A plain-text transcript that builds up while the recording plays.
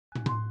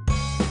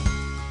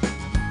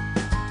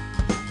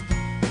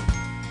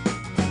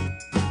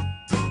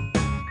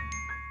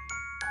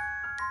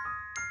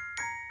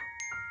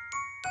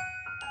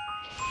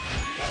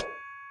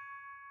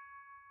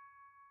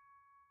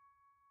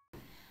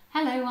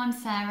Hello, I'm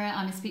Sarah.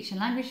 I'm a speech and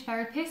language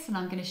therapist and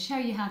I'm going to show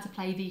you how to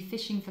play the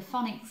Fishing for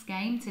Phonics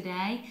game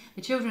today.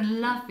 The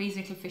children love these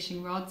little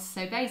fishing rods,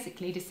 so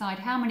basically decide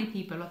how many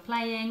people are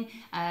playing.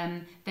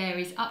 There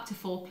is up to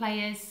 4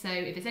 players, so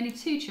if there's only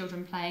 2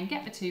 children playing,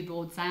 get the 2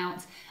 boards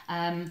out,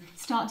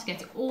 start to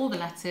get all the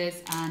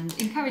letters and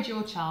encourage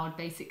your child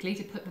basically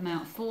to put them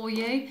out for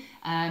you,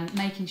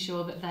 making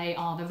sure that they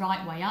are the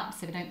right way up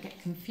so they don't get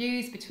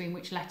confused between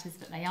which letters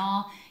that they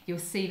are. You'll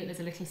see that there's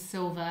a little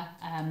silver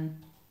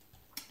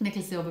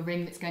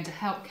ring that's going to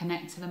help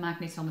connect to the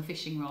magnet on the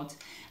fishing rod.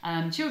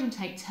 Children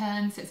take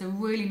turns, so it's a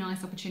really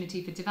nice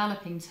opportunity for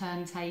developing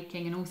turn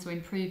taking and also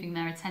improving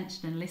their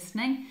attention and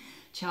listening.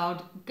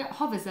 Child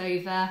hovers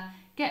over,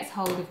 gets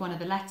hold of one of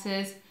the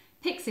letters,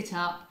 picks it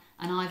up,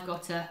 and I've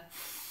got a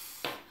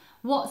f.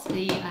 What's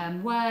the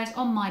word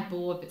on my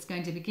board that's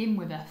going to begin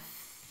with a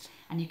f?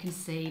 And you can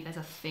see there's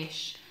a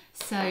fish.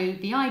 So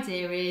the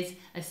idea is,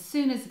 as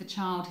soon as the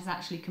child has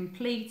actually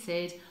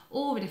completed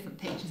all the different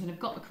pictures and have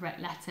got the correct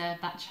letter,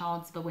 that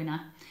child's the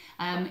winner.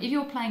 If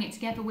you're playing it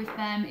together with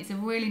them, it's a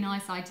really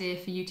nice idea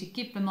for you to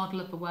give the model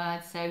of the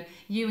word. So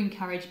you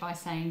encourage by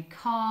saying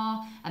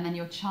car, and then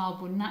your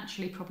child will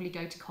naturally probably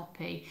go to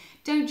copy.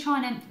 Don't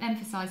try and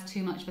emphasise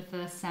too much the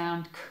first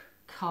sound,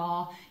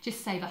 car.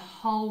 Just say the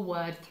whole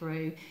word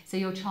through so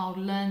your child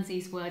learns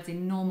these words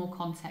in normal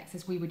context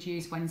as we would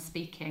use when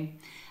speaking.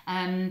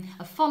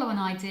 A follow-on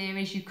idea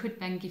is you could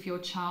then give your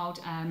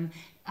child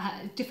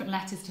different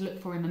letters to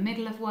look for in the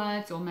middle of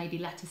words, or maybe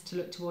letters to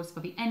look towards for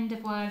the end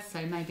of words.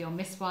 So maybe on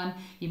this one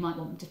you might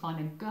want them to find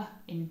a g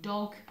in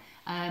dog.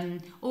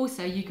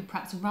 Also, you could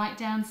perhaps write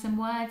down some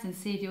words and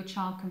see if your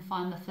child can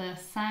find the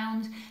first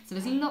sound. So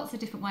there's lots of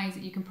different ways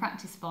that you can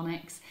practice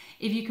phonics.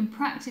 If you can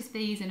practice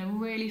these in a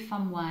really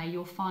fun way,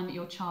 you'll find that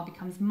your child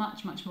becomes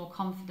much more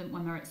confident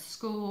when they're at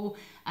school.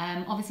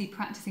 Obviously,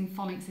 practicing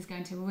phonics is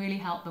going to really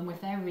help them with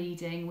their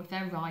reading, with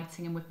their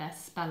writing and with their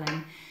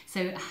spelling.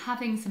 So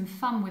having some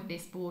fun with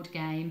this board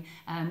game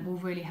will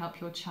really help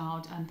your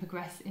child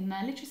progress in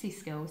their literacy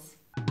skills.